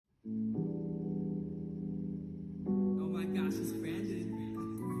Oh my gosh, it's branded.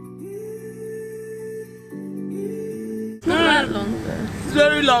 It's not that long though. It's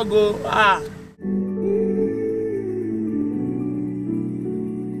very long ago.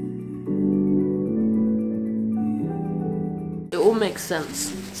 It all makes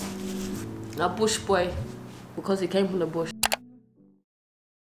sense. A bush boy, because he came from the bush.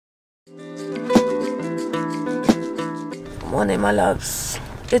 Morning, my loves.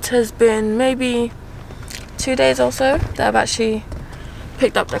 It has been maybe 2 days or so that I've actually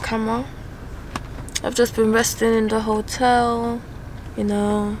picked up the camera. I've just been resting in the hotel, you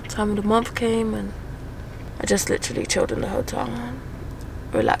know, time of the month came and I just literally chilled in the hotel and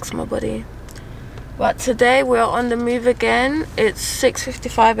relaxed my body. But today we're on the move again. It's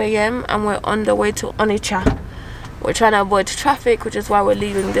 6:55 AM and we're on the way to Onitsha. We're trying to avoid traffic, which is why we're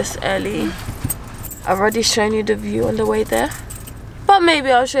leaving this early. I've already shown you the view on the way there, but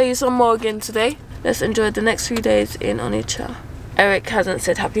maybe I'll show you some more again today. Let's enjoy the next few days in Onitsha. Eric hasn't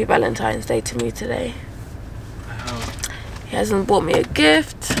said Happy Valentine's Day to me today. He hasn't bought me a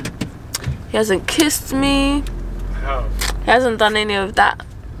gift. He hasn't kissed me. He hasn't done any of that.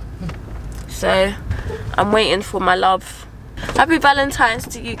 So I'm waiting for my love. Happy Valentine's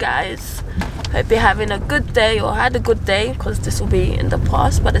to you guys. Hope you're having a good day or had a good day, because this will be in the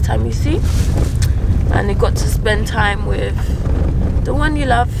past by the time you see. And you got to spend time with the one you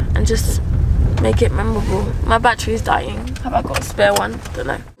love and just make it memorable. My battery is dying. Have I got a spare one? Don't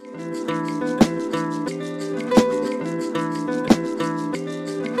know.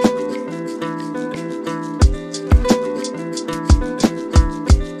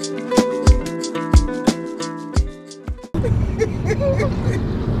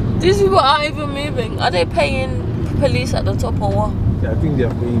 These people aren't even moving. Are they paying police at the top or what? Yeah, I think they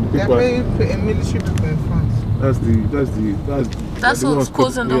are paying people. They are paying military people in France. That's what's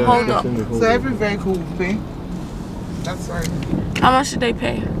causing the hold up. So every vehicle will pay. That's right. How much do they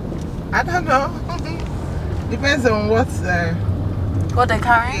pay? I don't know. Depends on what they're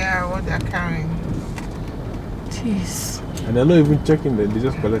carrying? Yeah, what they're carrying. Jeez. And they're not even checking them, they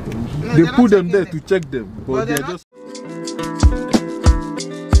just collect them. No, they put them there to check them, but they're just...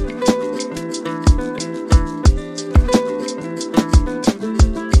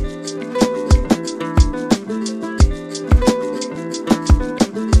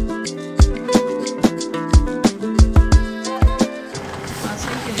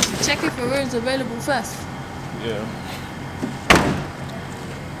 Check if your room's available first. Yeah.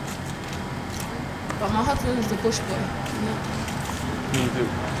 But my husband is the bush boy. No. Me too.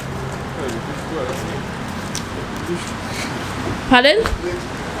 Pardon?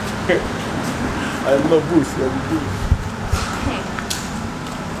 I'm not bush, I'm bush.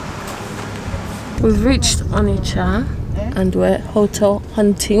 We've reached Onitscha and we're hotel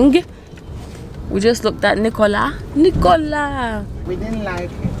hunting. We just looked at Nicholla. Nicholla! We didn't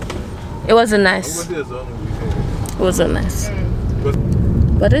like it. It wasn't nice. It wasn't nice.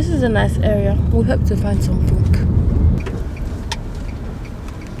 But this is a nice area. We hope to find something.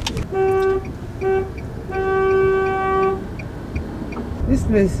 This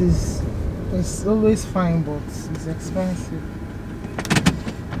place is always fine, but it's expensive.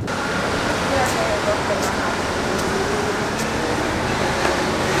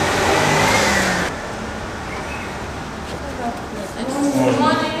 Good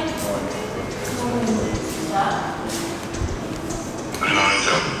morning.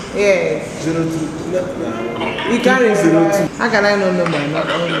 Yes. 02. You can't receive it. How can I not know my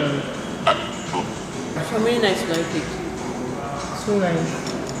number? How many nights will I pick? 2 nights.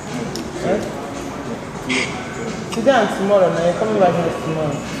 Right? Today and tomorrow, now you're coming back next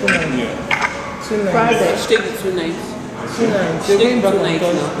tomorrow. 2 nights. Yeah. 2 nights. Friday. Stay with 2 nights. 2 nights. You're going back on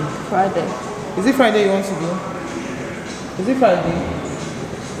Thursday. Friday. Is it Friday you want to go? Is it Friday?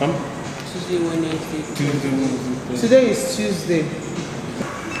 Tuesday, Wednesday. Today is Tuesday.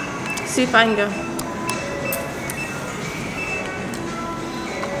 See if I can go.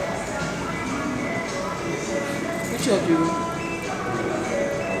 Which of you?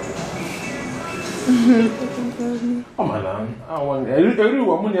 Oh my man, I want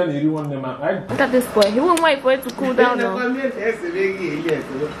everyone Look at this boy. He won't wait for it to cool down though.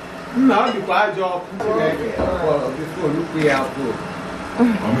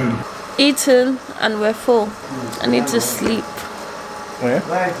 Eaten and we're full. I need to sleep.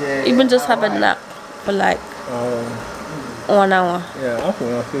 Even just have a nap for like 1 hour. Yeah, I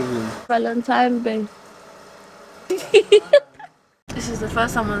feel Valentine's Day. This is the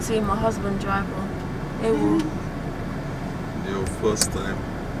first time I'm seeing my husband drive on. Your first time.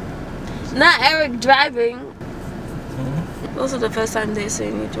 Not Eric driving. Also the first time they're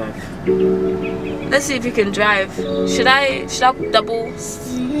saying you drive. Let's see if you can drive. Should I double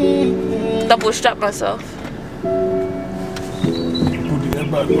strap myself?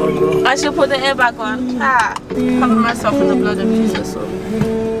 I should put the airbag on. Ah, cover myself in the blood of Jesus. So.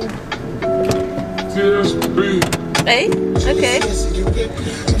 Hey? Okay.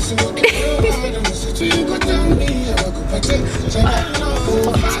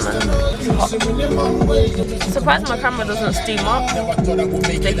 Surprised my camera doesn't steam up. The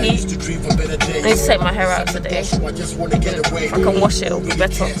heat. I need to take my hair out today. If I can wash it, it'll be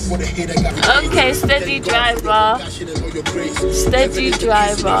better. Okay, steady driver. Steady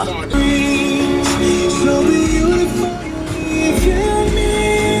driver.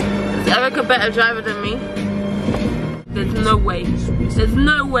 Is Eric a better driver than me? There's no way. There's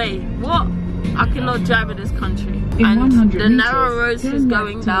no way. What? I cannot drive in this country. And the narrow roads is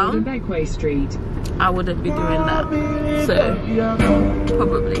going down. I wouldn't be doing that. So,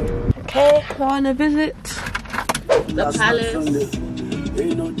 probably. Okay, I want to visit the palace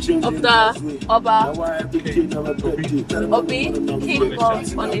of the Obi, King of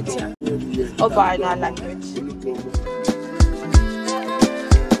Onitsha. Oba in our language.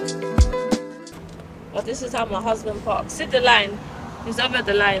 But this is how my husband parks. See the line? He's over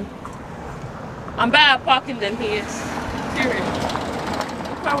the line. I'm better at parking than he is. Period.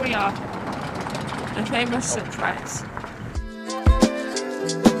 Look where we are. The famous Shoprite.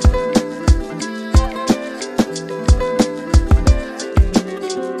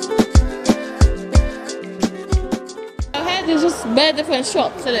 There's just very different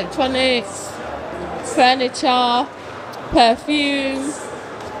shops, electronics, furniture, perfume,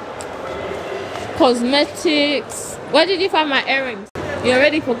 cosmetics. Where did you find my earrings? You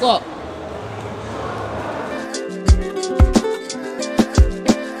already forgot.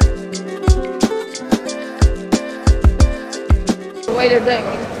 The way they're doing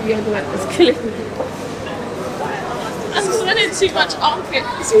you're doing is killing me. I'm sweating too much armpit.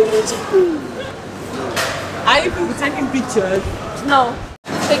 Are you people taking pictures? No.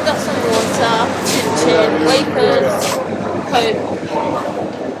 Picked up some water, chin, wafers, coke.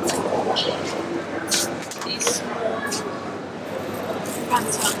 These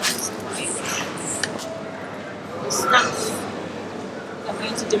lanterns. The snacks. I'm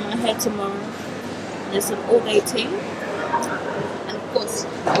going to do my hair tomorrow. There's some all-day tea. And of course,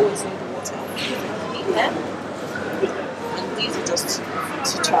 I always need the water. Yeah? And these are just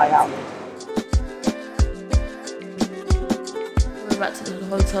to try out. Back to the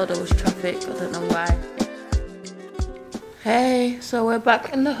hotel, there was traffic, I don't know why. Hey, so we're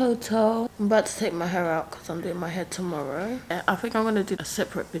back in the hotel. I'm about to take my hair out because I'm doing my hair tomorrow. Yeah, I think I'm going to do a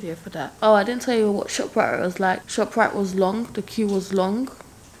separate video for that. Oh, I didn't tell you what Shoprite was like. Shoprite was long, the queue was long.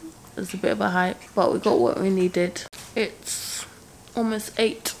 It's a bit of a hike, but we got what we needed. It's almost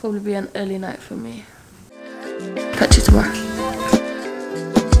 8, probably be an early night for me. Catch you tomorrow.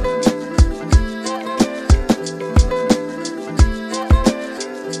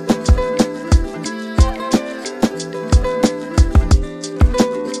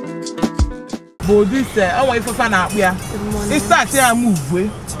 This I want for fun out here. It starts here and move. Is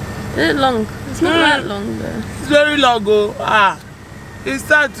it long? It's not that long though. It's very long. It's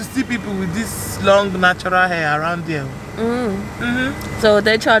sad to see people with this long natural hair around there. So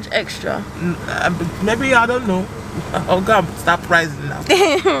they charge extra? Maybe, I don't know. I'll go and start pricing now.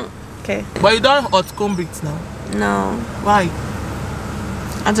 Okay. But you don't hot comb it now? No. Why?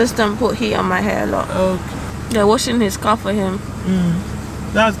 I just don't put heat on my hair a lot. Okay. They're washing his car for him.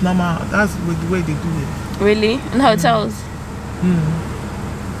 That's normal. That's the way they do it. Really? In hotels?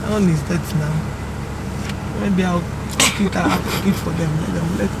 That one is dead now. Maybe I'll keep it for them.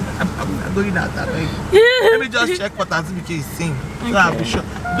 I'm going out that way. Let me just check what Azubike is saying. So I'll be sure.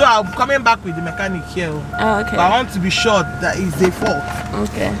 Though I'm coming back with the mechanic here. Oh, okay. But I want to be sure that it's their fault.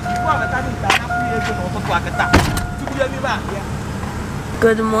 Okay.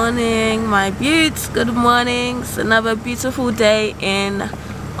 Good morning, my beauts. Good morning. It's another beautiful day in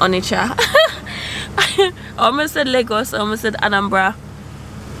Onitsha. I almost said Lagos, I almost said Anambra.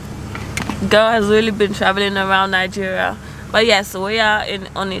 Girl has really been traveling around Nigeria. But yes, so we are in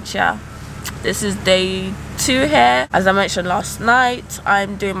Onitsha. This is day 2 here. As I mentioned last night,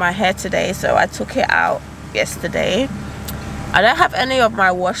 I'm doing my hair today, so I took it out yesterday. I don't have any of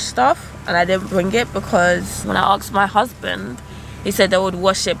my wash stuff, and I didn't bring it because when I asked my husband, he said they would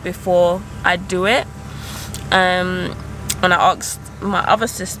wash it before I do it. When I asked my other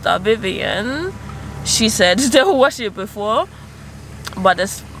sister, Vivian, she said they'll wash it before. But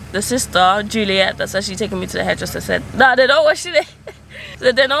the sister, Juliet, that's actually taking me to the hairdresser, said, no, they're not washing it.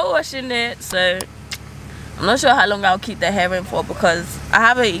 So they're not washing it. So I'm not sure how long I'll keep the hair in for, because I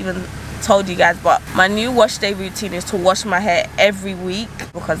haven't even told you guys, but my new wash day routine is to wash my hair every week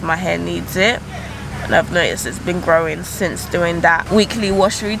because my hair needs it, and I've noticed it's been growing since doing that weekly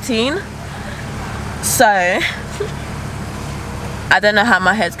wash routine. So I don't know how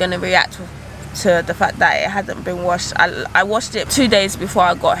my hair's going to react to the fact that it hasn't been washed. I washed it 2 days before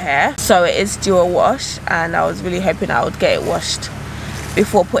I got here, so it is due a wash, and I was really hoping I would get it washed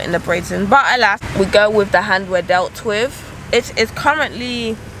before putting the braids in, but alas, we go with the hand we're dealt with. It is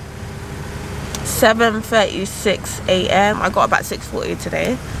currently 7:36 a.m. I got about 6:40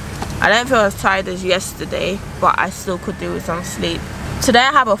 today. I don't feel as tired as yesterday, but I still could do with some sleep. Today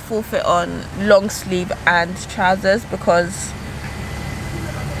I have a full fit on, long sleeve and trousers, because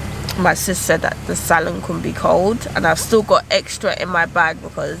my sis said that the salon can be cold, and I've still got extra in my bag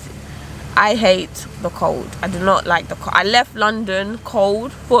because I hate the cold. I do not like the cold. I left London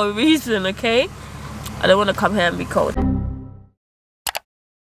cold for a reason, okay? I don't want to come here and be cold.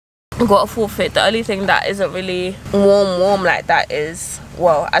 I've got a full fit. The only thing that isn't really warm like that is,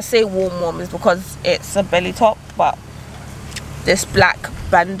 well, I say warm is because it's a belly top, but this black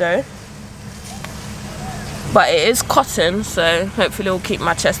bandeau. But it is cotton, so hopefully it will keep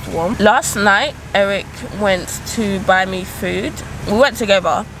my chest warm. Last night, Eric went to buy me food. We went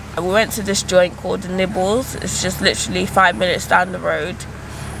together. We went to this joint called Nibbles. It's just literally 5 minutes down the road.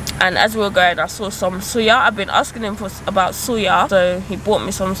 And as we were going, I saw some suya. I've been asking him about suya, so he bought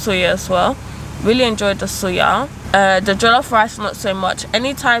me some suya as well. Really enjoyed the suya. The jollof rice, not so much.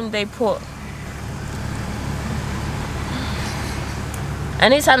 Anytime they put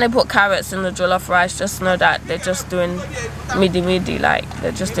carrots in the jollof rice, just know that they're just doing midi, like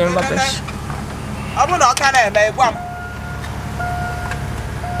they're just doing rubbish.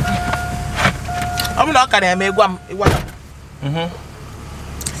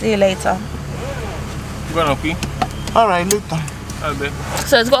 See you later. Alright, later.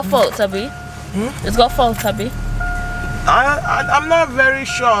 So it's got faults, Abby? It's got faults, Abby? I'm not very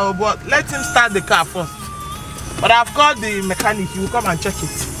sure, but let him start the car first. But I've called the mechanic, he will come and check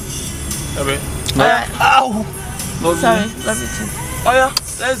it. Okay. Alright. Ow! Sorry, love you too. Oh yeah,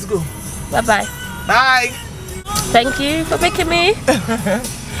 let's go. Bye-bye. Bye. Thank you for picking me.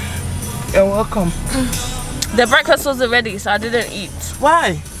 You're welcome. The breakfast wasn't ready, so I didn't eat.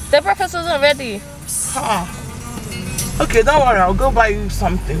 Why? The breakfast wasn't ready. Okay, don't worry, I'll go buy you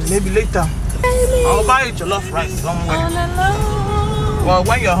something, maybe later. Baby. I'll buy you jollof rice somewhere. All alone. Well,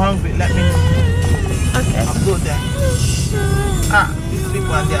 when you're hungry, let me know. Okay. I'll go there. These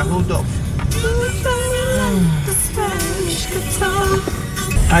people and they are hold up.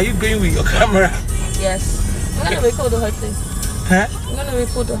 Are you going with your camera? Yes. I'm gonna record the whole thing. Huh? I'm gonna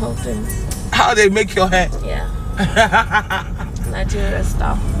record the whole thing. How they make your hair? Yeah. Nigeria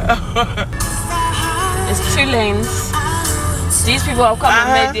style. It's 2 lanes. These people have come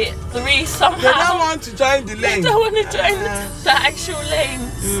and made it 3 somehow. They don't want to join the lane. They don't want to join the actual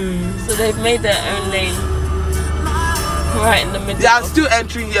lane. So they've made their own lane. Right in the middle. They are still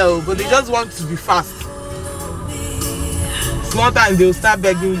entering here, but they just want to be fast. Small time they'll start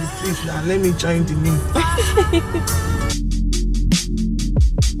begging you, please now, let me join the lane.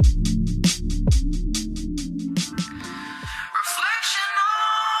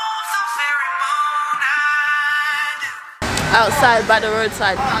 Outside by the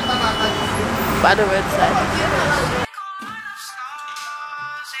roadside. By the roadside.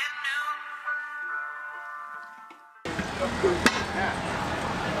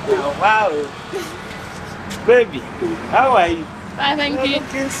 Oh, wow. Baby, how are you? Bye, thank you.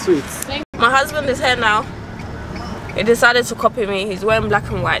 Looking sweet. My husband is here now. He decided to copy me. He's wearing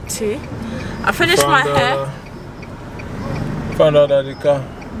black and white too. I finished my hair. Found out that the car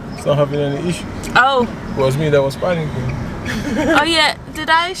is not having any issue. Oh. It was me that was panicking. Oh yeah, did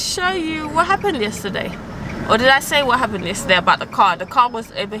I show you what happened yesterday? Or did I say what happened yesterday about the car? The car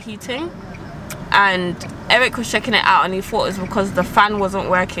was overheating and Eric was checking it out and he thought it was because the fan wasn't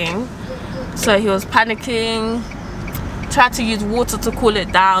working. So he was panicking, tried to use water to cool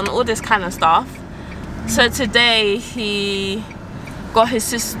it down, all this kind of stuff. So today he got his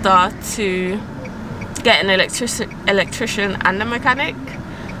sister to get an electrician and a mechanic,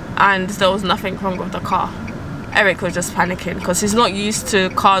 and there was nothing wrong with the car. Eric was just panicking because he's not used to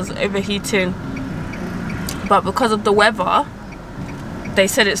cars overheating, but because of the weather they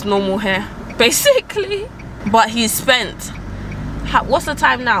said it's normal here basically. But he spent, what's the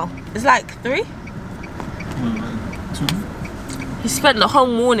time now? It's like 3? 2. He spent the whole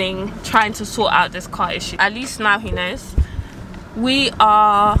morning trying to sort out this car issue. At least now he knows.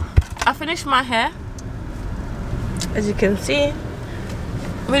 I finished my hair, as you can see,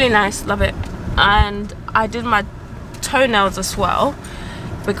 really nice, love it. And I did my toenails as well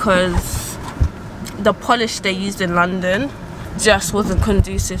because the polish they used in London just wasn't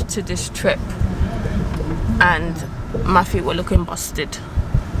conducive to this trip and my feet were looking busted.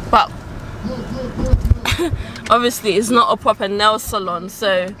 But obviously it's not a proper nail salon,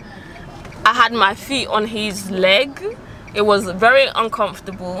 so I had my feet on his leg. It was very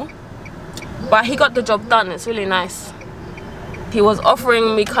uncomfortable, but he got the job done. It's really nice. He was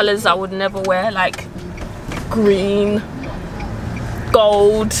offering me colors I would never wear, like green,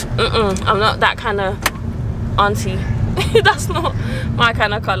 gold. I'm not that kind of auntie. That's not my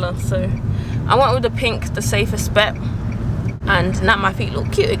kind of color, so I went with the pink, the safest bet, and now my feet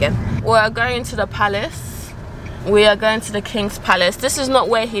look cute again. We are going to the palace. We are going to the king's palace. This is not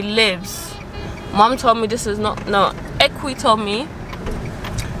where he lives. Mom told me this is not, no, Ekwi told me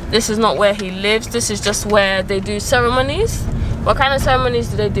this is not where he lives. This is just where they do ceremonies. What kind of ceremonies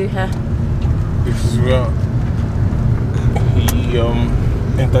do they do here? This is where he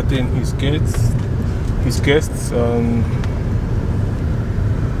entertained his guests.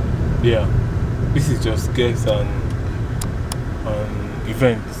 Yeah, this is just guests and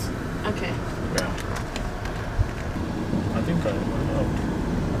events. Okay. Yeah. I think I remember.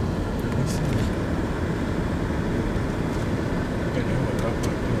 Let me see.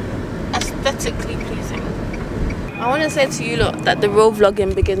 Aesthetically pleasing. I want to say to you lot that the real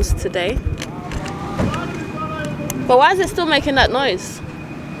vlogging begins today. But why is it still making that noise?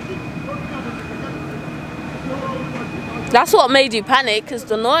 That's what made you panic, is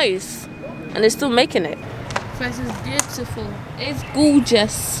the noise. And it's still making it. This is beautiful. It's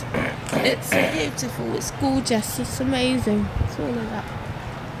gorgeous. It's beautiful. It's gorgeous. It's amazing. It's all of that.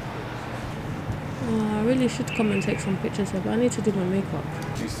 Oh, I really should come and take some pictures here, but I need to do my makeup.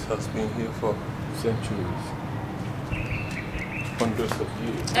 This has been here for centuries. Hundreds of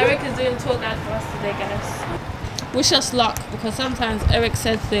years. Eric is doing tour guide for us today, guys. Wish us luck, because sometimes Eric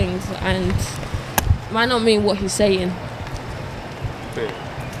said things and might not mean what he's saying. Okay.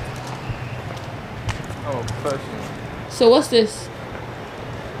 Oh, personal. So what's this?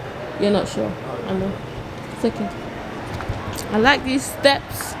 You're not sure. I know. It's okay. I like these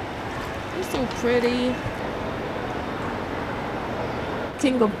steps. They're so pretty.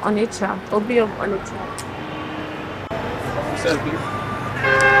 King of Onitsha. Obi of Onitsha. Selfie.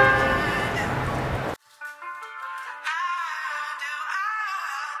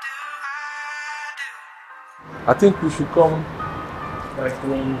 I think we should come like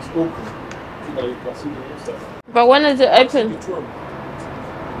when it's open, so that you can see the inside. But when is it open? The throne.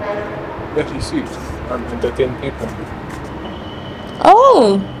 Let you see and entertain people.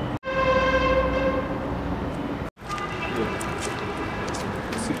 Oh!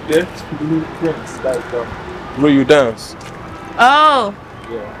 See there, blue prints like where you dance. Oh!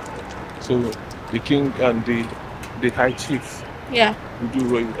 Yeah. So the king and the high chief, Yeah. we do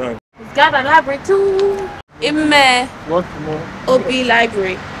where you dance. It's got a library too. Imme What more? Obi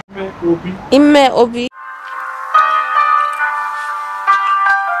Library. Obi. Imme Obi.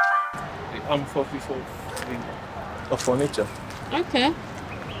 The armed forces of Onitsha. Okay.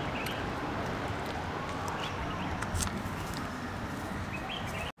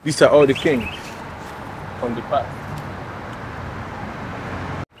 These are all the kings on the path.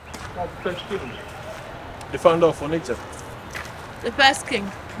 That's the first king, the founder of Onitsha. The first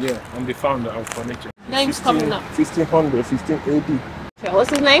king. Yeah, I'm the founder of Onitsha. Name's coming up. 1500, 1580. Okay, what's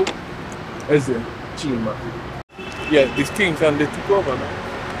his name? Eze Chima. Yeah, these kings and they took over now.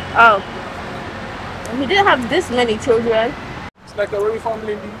 Oh. He didn't have this many children. It's like a royal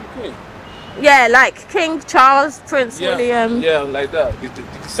family in the UK. Yeah, like King Charles, Prince Yeah, William. yeah, like that.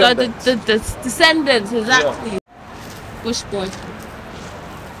 So the descendants, exactly. Yeah. Bush boy.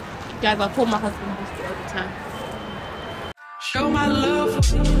 Guys, I call my husband Bush boy all the time. Show my love.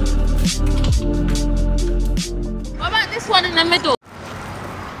 What about this one in the middle?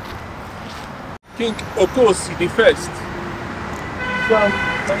 King Okosi the first. From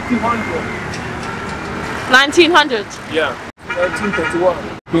 1900. 1900. Yeah,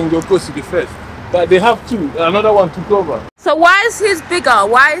 1931. King Okosi the first. But they have two. Another one took over. So why is his bigger?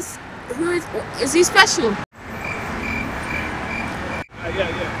 Why is he special?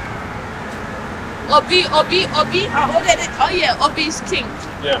 Yeah. Obi. Oh yeah, Obi's king.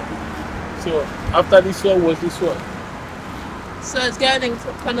 Yeah. So after this one was this one. So it's going in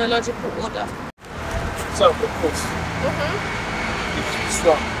chronological order. So of course. This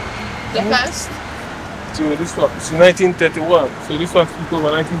one. The first. So this one. It's 1931. So this one took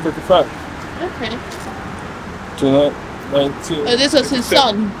over 1935. Okay. To 19. Oh, this was his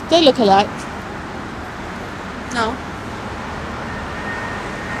son. They look alike. No.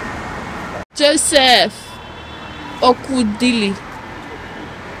 Joseph Okudili.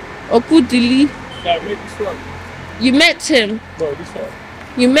 Okudili. Yeah, I met this one. You met him? No, this one.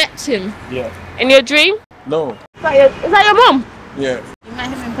 You met him? Yeah. In your dream? No. Is that your mom? Yeah. You met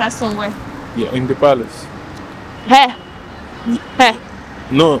him in person where? Yeah, in the palace. Here? Here?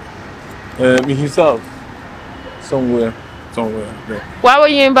 No. In his house. Somewhere. Yeah. Why were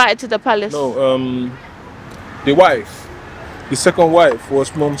you invited to the palace? No, the wife. The second wife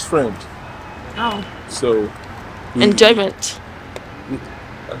was mom's friend. Oh. So. Enjoyment.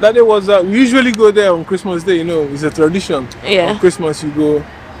 That day was we usually go there on Christmas Day, you know, it's a tradition. Yeah. On Christmas you go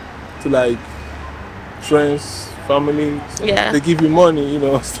to like friends, family. So yeah. They give you money, you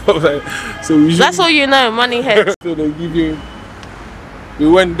know, stuff like that. So we usually, that's all you know, money head. So they give you. We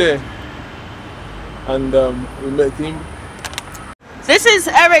went there and we met him. This is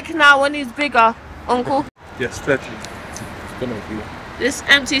Eric now when he's bigger, uncle. Yes, 30. It's gonna be. This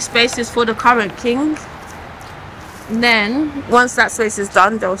empty space is for the current king. And then once that space is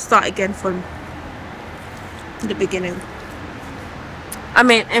done, they'll start again from the beginning. I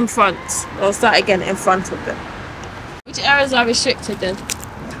mean in front. They'll start again in front of them. Which areas are restricted then?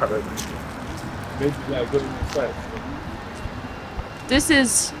 Maybe like going inside. This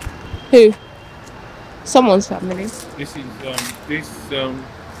is who? Someone's family. This is this is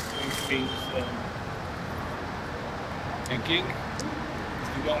a king. It's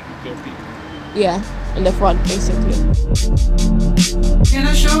the one with your people. Yeah, in the front basically. Can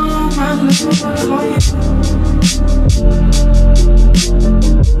I show my love for you?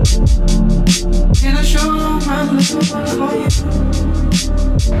 Can I show my love for you?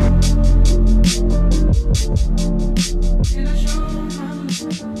 Can I show my love for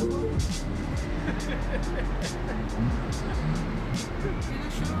you?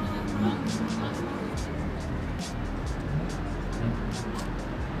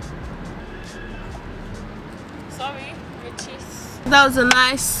 Sorry, Richies. That was a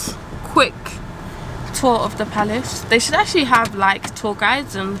nice, quick tour of the palace. They should actually have like tour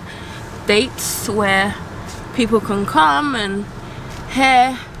guides and dates where people can come and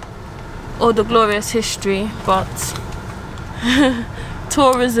hear all the glorious history, but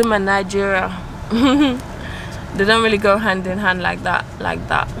tourism and Nigeria, they don't really go hand in hand like that.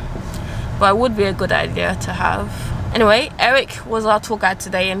 But it would be a good idea to have. Anyway, Eric was our tour guide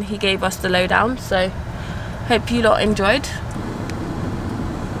today and he gave us the lowdown, so hope you lot enjoyed.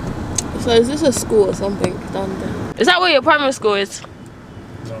 So is this a school or something down there? Is that where your primary school is?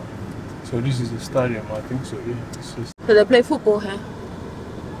 No. So this is the stadium, I think so, yeah. So they play football here?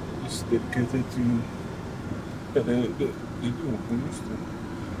 It's dedicated to they do.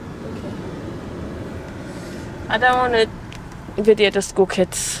 Okay. I don't want to video the school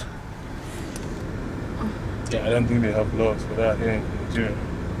kids. Yeah, I don't think they have laws for that here in Nigeria.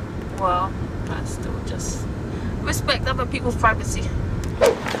 Well, that's still just respect other people's privacy.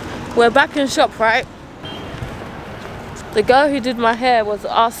 We're back in Shoprite. The girl who did my hair was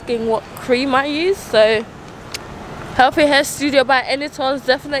asking what cream I use, so Healthy Hair Studio by Onitsha is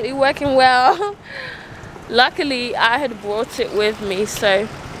definitely working well. Luckily, I had brought it with me, so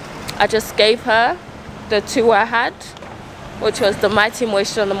I just gave her the two I had, which was the Mighty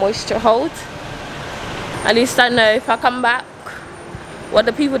Moisture and the Moisture Hold. At least I know if I come back what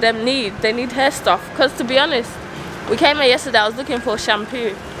the people them need. They need hair stuff, because to be honest, we came here yesterday, I was looking for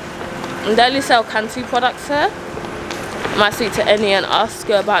shampoo and they only sell Cantu products here. I might speak to Annie and ask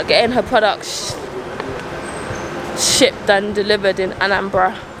her about getting her products shipped and delivered in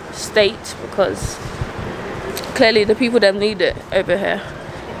Anambra State, because clearly the people them need it over here.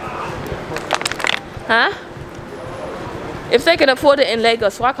 Huh? If they can afford it in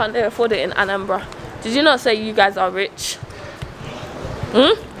Lagos, why can't they afford it in Anambra? Did you not say you guys are rich?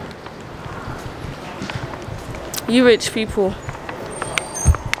 Hmm? You rich people.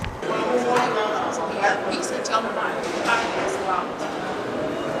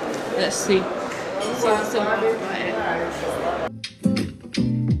 Let's see. Why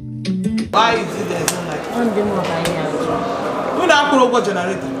is it there's no light? On the mobile. You don't have a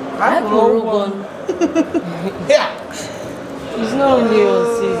generator. I have one. Yeah. It's not on you,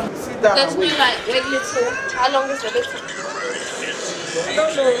 see. Sit down. There's no like little. How long is the little? I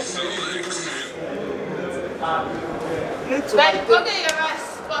don't know. Like, go get your rice.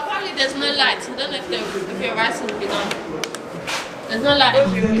 But apparently there's no light. I don't know if your rice will be done. There's no light.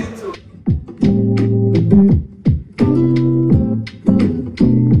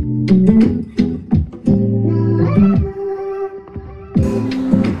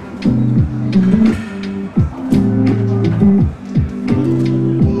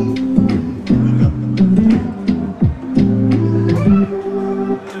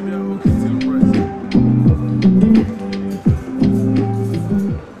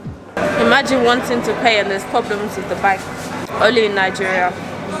 Imagine wanting to pay and there's problems with the bank. Only in Nigeria.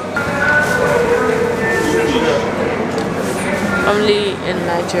 Only in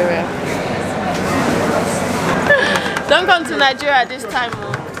Nigeria. Don't come to Nigeria this time,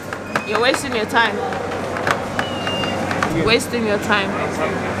 oh. You're wasting your time. Wasting your time.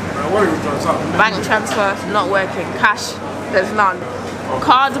 Bank transfer not working. Cash, there's none.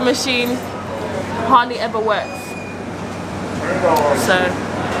 Card machine hardly ever works. So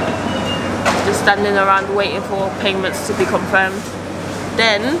just standing around waiting for payments to be confirmed.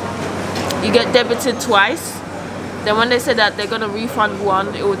 Then you get debited twice. Then when they say that they're gonna refund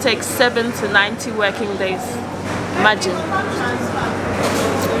one, it will take 7 to 90 working days. Imagine.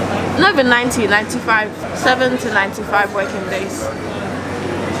 Not even 90, 95. 7 to 95 working days.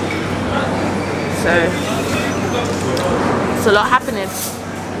 So it's a lot happening.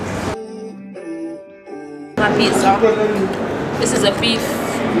 My pizza. This is a beef,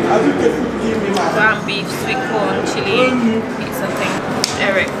 ground beef, sweet corn, chili pizza thing.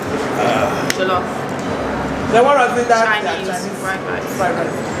 Eric, jollof, Chinese, fried rice,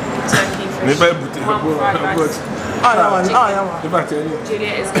 turkey, fish, fried rice.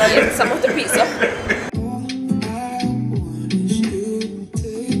 Juliet is eating some of the pizza.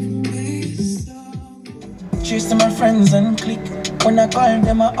 Cheers to my friends and click. When I call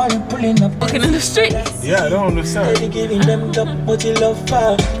them, I all pulling up. Walking in the street. Yeah, I don't understand. They giving them top, but you love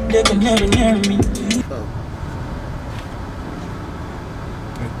far. They can never near me.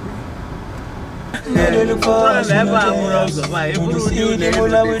 They look for us. When you see them,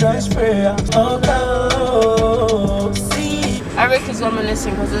 we don't spray. Eric is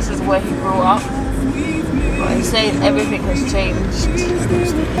reminiscing because this is where he grew up. But he's saying everything has changed.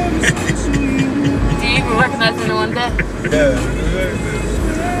 Do you even recognize anyone there? Yeah.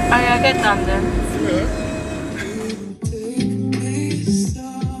 Oh yeah, get down then.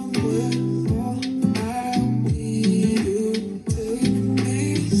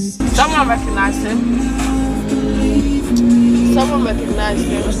 Someone recognized him. Someone recognized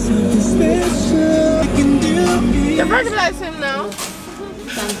him. You recognize him now?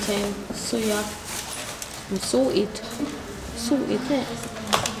 Plantain, soya, and salted. Salted there.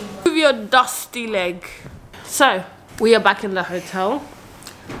 Move your dusty leg. So, we are back in the hotel.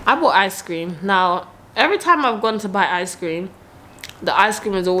 I bought ice cream. Now, every time I've gone to buy ice cream, the ice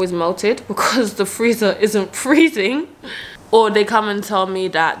cream is always melted because the freezer isn't freezing. Or they come and tell me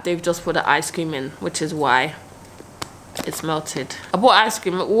that they've just put the ice cream in, which is why it's melted. I bought ice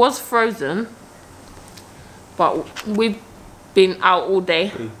cream. It was frozen, but we've been out all day.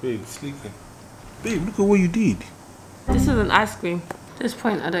 Hey, babe, sleeping. Babe, look at what you did. This isn't ice cream. At this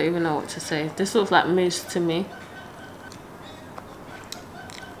point, I don't even know what to say. This looks like mousse to me.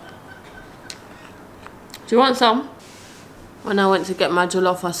 Do you want some? When I went to get my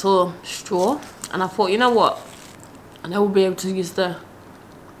jollof, I saw straw, and I thought, you know what? I will be able to use the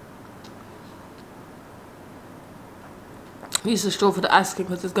straw for the ice cream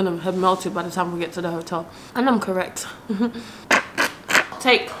because it's gonna have melted by the time we get to the hotel. And I'm correct.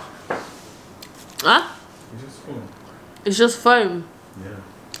 Take. Huh? It's just foam. It's just foam. Yeah.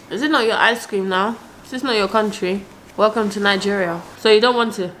 Is it not your ice cream now? Is this not your country? Welcome to Nigeria. So you don't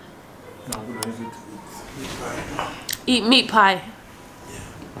want to? No, I'm gonna use it. Eat meat pie.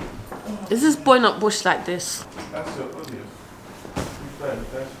 Yeah. Is this boy not bush like this? That's your audience.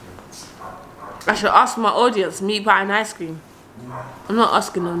 I should ask my audience meat pie and ice cream. I'm not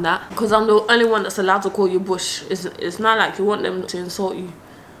asking them that because I'm the only one that's allowed to call you bush. It's not like you want them to insult you.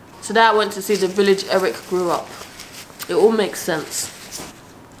 Today I went to see the village Eric grew up. It all makes sense.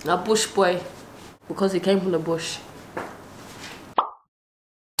 A bush boy because he came from the bush.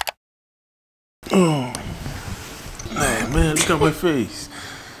 Oh. Man, look at my face.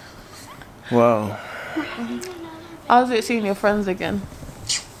 Wow. How's it seeing your friends again?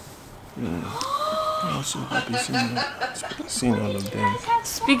 Yeah. I'm so happy seeing all of them.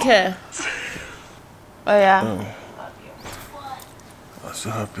 Speak here. Oh yeah. Oh. I'm so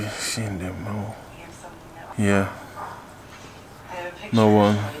happy seeing them. Oh. Yeah. No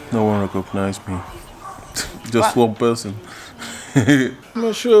one recognized me. Just one person.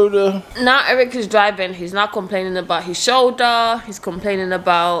 My shoulder. Now Eric is driving. He's not complaining about his shoulder. He's complaining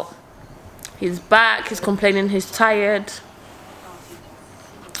about his back. He's complaining he's tired.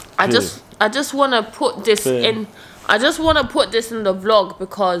 I just want to put this in. I just want to put this in the vlog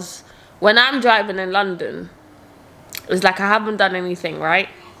because when I'm driving in London, it's like I haven't done anything, right?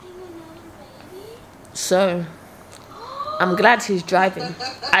 So I'm glad he's driving.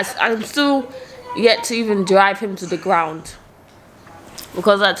 I'm still yet to even drive him to the ground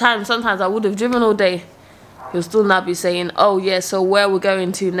because at times, sometimes I would have driven all day he'll still not be saying, oh yeah, so where we're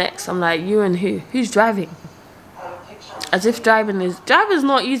going to next. I'm like, you and who? Who's driving? As if driving's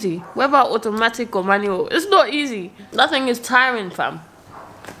not easy. Whether automatic or manual, it's not easy. Nothing is tiring, fam.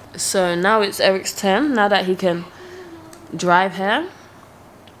 So now it's Eric's turn, now that he can drive here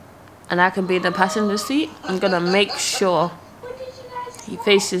and I can be in the passenger seat. I'm gonna make sure he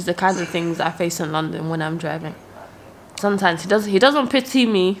faces the kind of things I face in London when I'm driving. Sometimes he doesn't pity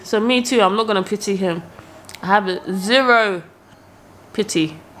me, so me too, I'm not gonna pity him. I have zero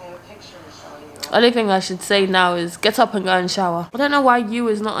pity. Only thing I should say now is get up and go and shower. I don't know why you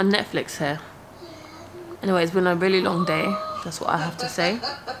is not on Netflix here. Anyway, it's been a really long day. That's what I have to say.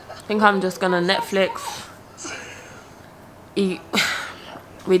 I think I'm just gonna Netflix, eat,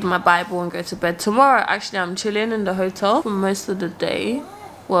 read my Bible and go to bed. Tomorrow, actually, I'm chilling in the hotel for most of the day.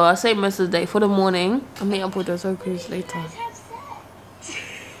 Well, I say most of the day, for the morning. I'll meet up with the Zokus later.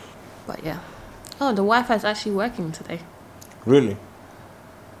 But yeah. Oh, the Wi-Fi is actually working today. Really?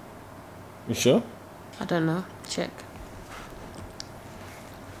 You sure? I don't know. Check.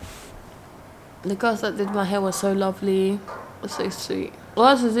 The girls that did my hair were so lovely. It was so sweet. What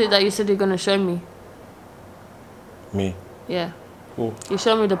else is it that you said you're going to show me? Me? Yeah. Oh. You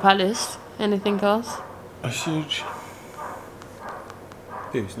showed me the palace. Anything else? I should.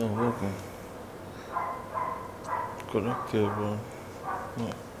 Hey, it's not working. Connected, but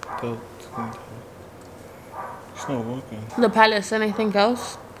not. It's not working. The palace. Anything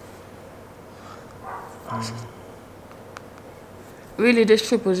else? Really, this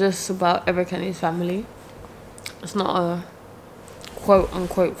trip was just about Eric and his family. It's not a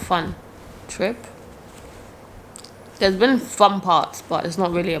quote-unquote fun trip. There's been fun parts, but it's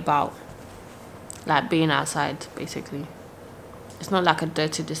not really about like being outside, basically. It's not like a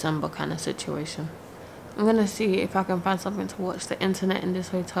dirty December kind of situation. I'm gonna see if I can find something to watch. The internet in this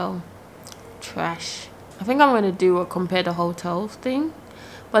hotel, trash. I think I'm gonna do a compare the hotels thing.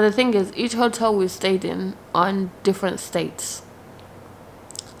 But the thing is, each hotel we stayed in are in different states.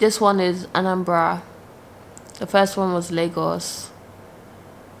 This one is Anambra. The first one was Lagos.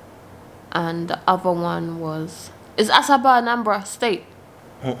 And the other one was... Is Asaba Anambra state?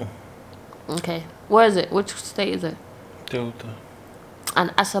 Okay. Where is it? Which state is it? Delta.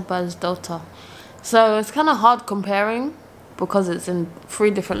 And Asaba is Delta. So it's kind of hard comparing because it's in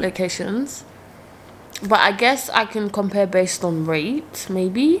 3 different locations. But I guess I can compare based on rate,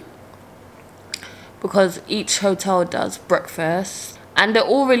 maybe. Because each hotel does breakfast. And they're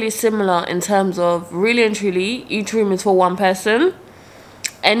all really similar in terms of, really and truly, each room is for 1 person.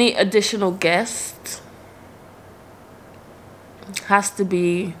 Any additional guest has to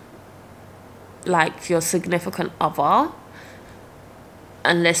be like your significant other.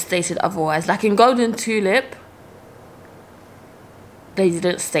 Unless stated otherwise. Like in Golden Tulip, they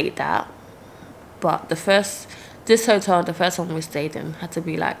didn't state that. But this hotel, the first one we stayed in, had to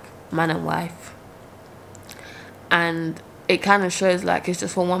be like man and wife. And it kind of shows like it's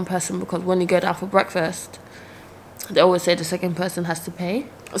just for 1 person, because when you go down for breakfast, they always say the second person has to pay.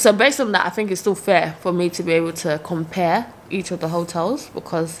 So based on that, I think it's still fair for me to be able to compare each of the hotels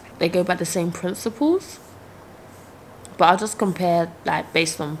because they go by the same principles. But I'll just compare like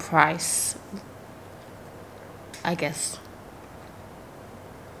based on price, I guess.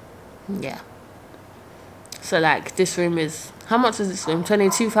 Yeah. So like this room is, how much is this room?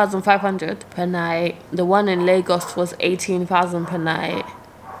 22,500 per night. The one in Lagos was 18,000 per night.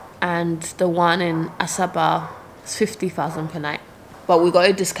 And the one in Asaba is 50,000 per night. But we got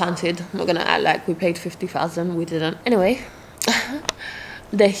it discounted. I'm not gonna act like we paid 50,000. We didn't. Anyway,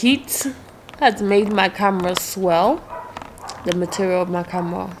 the heat has made my camera swell. The material of my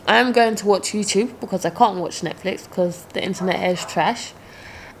camera. I'm going to watch YouTube because I can't watch Netflix because the internet here is trash.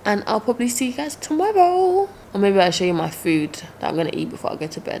 And I'll probably see you guys tomorrow. Or maybe I'll show you my food that I'm going to eat before I go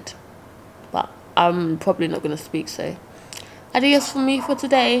to bed. But I'm probably not going to speak, so adios for me for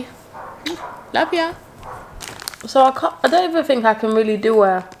today. Love ya. So I don't even think I can really do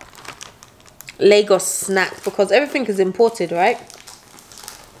a Lagos snack because everything is imported, right?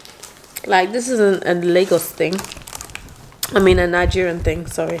 Like this isn't a Lagos thing. I mean a Nigerian thing,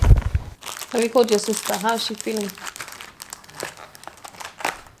 sorry. Have you called your sister? How's she feeling?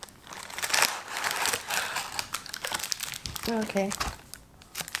 Okay.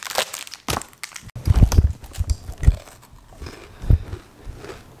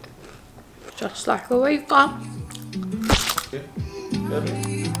 Just like a wake up. Okay.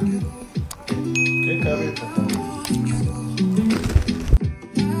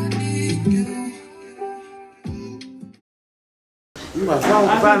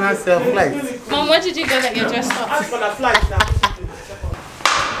 Okay, Mom, where did you go that you're dressed up? I'm gonna fly now.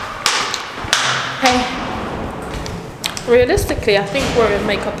 Hey. Realistically, I think wearing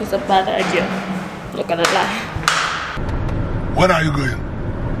makeup is a bad idea. Not gonna lie. When are you going?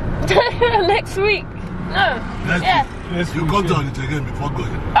 Next week. No. Next week. You come to Onitsha again before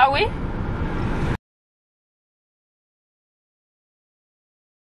going. Are we?